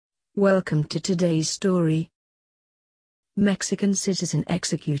Welcome to today's story. Mexican citizen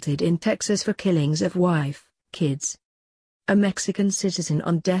executed in Texas for killings of wife, kids. A Mexican citizen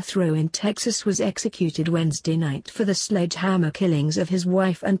on death row in Texas was executed Wednesday night for the sledgehammer killings of his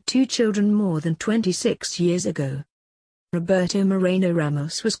wife and two children more than 26 years ago. Roberto Moreno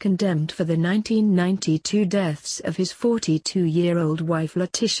Ramos was condemned for the 1992 deaths of his 42-year-old wife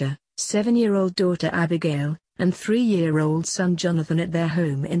Leticia, 7-year-old daughter Abigail, and 3-year-old son Jonathan at their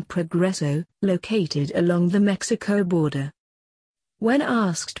home in Progreso, located along the Mexico border. When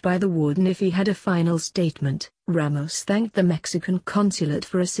asked by the warden if he had a final statement, Ramos thanked the Mexican consulate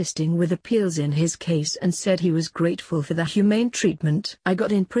for assisting with appeals in his case and said he was grateful for the humane treatment I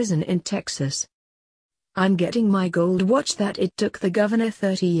got in prison in Texas. "I'm getting my gold watch that it took the governor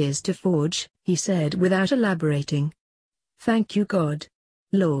 30 years to forge," he said without elaborating. "Thank you God.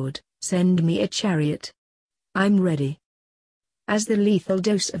 Lord, send me a chariot. I'm ready." As the lethal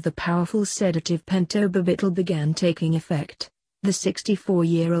dose of the powerful sedative pentobarbital began taking effect, the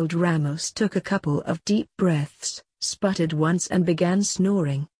 64-year-old Ramos took a couple of deep breaths, sputtered once and began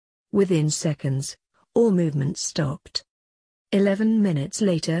snoring. Within seconds, all movement stopped. 11 minutes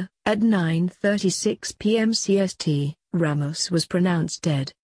later, at 9:36 p.m. CST, Ramos was pronounced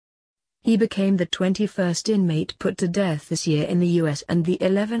dead. He became the 21st inmate put to death this year in the U.S. and the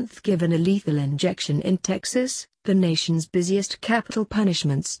 11th given a lethal injection in Texas, the nation's busiest capital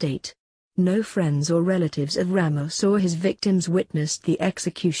punishment state. No friends or relatives of Ramos or his victims witnessed the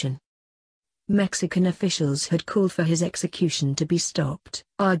execution. Mexican officials had called for his execution to be stopped,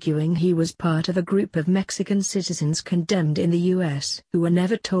 arguing he was part of a group of Mexican citizens condemned in the U.S. who were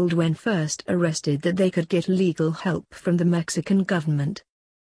never told when first arrested that they could get legal help from the Mexican government.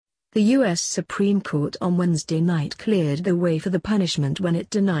 The U.S. Supreme Court on Wednesday night cleared the way for the punishment when it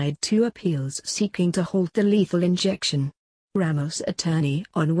denied two appeals seeking to halt the lethal injection. Ramos' attorney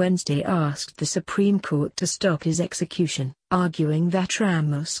on Wednesday asked the Supreme Court to stop his execution, arguing that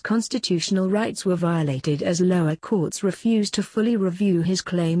Ramos' constitutional rights were violated as lower courts refused to fully review his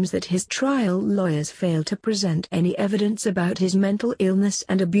claims that his trial lawyers failed to present any evidence about his mental illness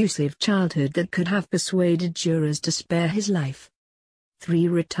and abusive childhood that could have persuaded jurors to spare his life. 3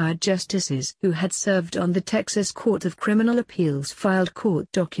 retired justices who had served on the Texas Court of Criminal Appeals filed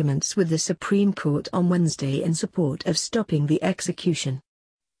court documents with the Supreme Court on Wednesday in support of stopping the execution.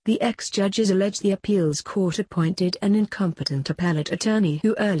 The ex-judges allege the appeals court appointed an incompetent appellate attorney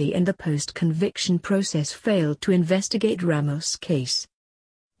who early in the post-conviction process failed to investigate Ramos' case.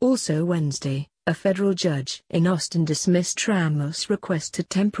 Also Wednesday, a federal judge in Austin dismissed Ramos' request to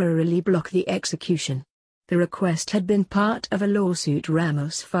temporarily block the execution. The request had been part of a lawsuit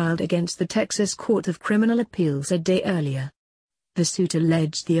Ramos filed against the Texas Court of Criminal Appeals a day earlier. The suit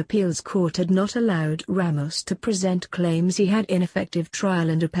alleged the appeals court had not allowed Ramos to present claims he had ineffective trial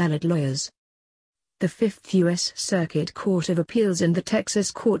and appellate lawyers. The Fifth U.S. Circuit Court of Appeals and the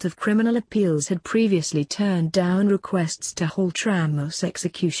Texas Court of Criminal Appeals had previously turned down requests to halt Ramos'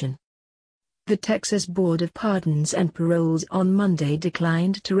 execution. The Texas Board of Pardons and Paroles on Monday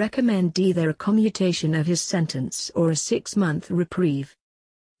declined to recommend either a commutation of his sentence or a 6-month reprieve.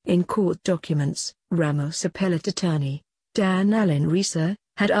 In court documents, Ramos' appellate attorney, Dan Allen Reeser,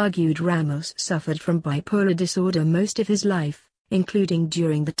 had argued Ramos suffered from bipolar disorder most of his life, including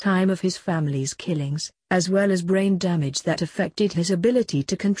during the time of his family's killings, as well as brain damage that affected his ability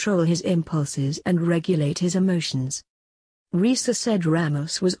to control his impulses and regulate his emotions. Reeser said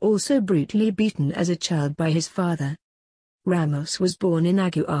Ramos was also brutally beaten as a child by his father. Ramos was born in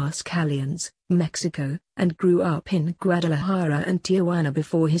Aguascalientes, Mexico, and grew up in Guadalajara and Tijuana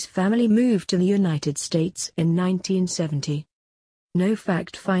before his family moved to the United States in 1970. No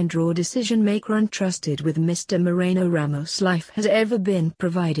fact finder or decision maker entrusted with Mr. Moreno Ramos' life has ever been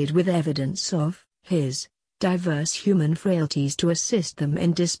provided with evidence of his diverse human frailties to assist them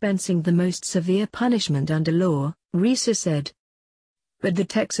in dispensing the most severe punishment under law, Reeser said. But the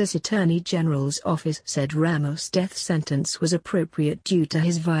Texas Attorney General's office said Ramos' death sentence was appropriate due to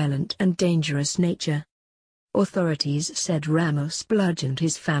his violent and dangerous nature. Authorities said Ramos bludgeoned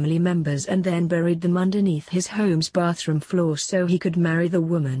his family members and then buried them underneath his home's bathroom floor so he could marry the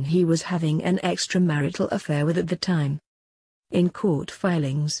woman he was having an extramarital affair with at the time. In court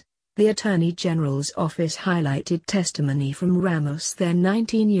filings, the Attorney General's office highlighted testimony from Ramos' then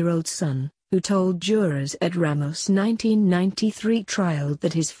 19-year-old son, who told jurors at Ramos' 1993 trial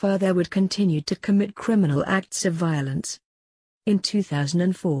that his father would continue to commit criminal acts of violence. In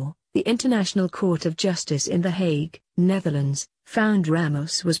 2004, the International Court of Justice in The Hague, Netherlands, found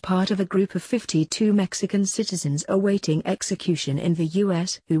Ramos was part of a group of 52 Mexican citizens awaiting execution in the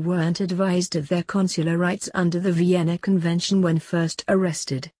U.S. who weren't advised of their consular rights under the Vienna Convention when first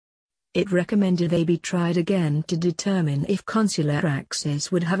arrested. It recommended they be tried again to determine if consular access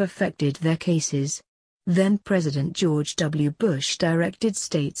would have affected their cases. Then President George W. Bush directed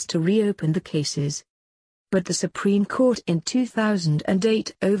states to reopen the cases. But the Supreme Court in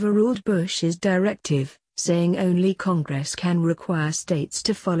 2008 overruled Bush's directive, saying only Congress can require states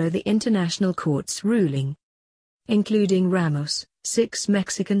to follow the International Court's ruling. Including Ramos, 6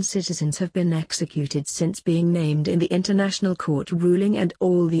 Mexican citizens have been executed since being named in the International Court ruling, and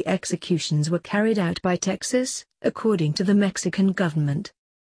all the executions were carried out by Texas, according to the Mexican government.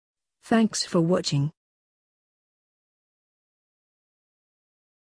 Thanks for watching.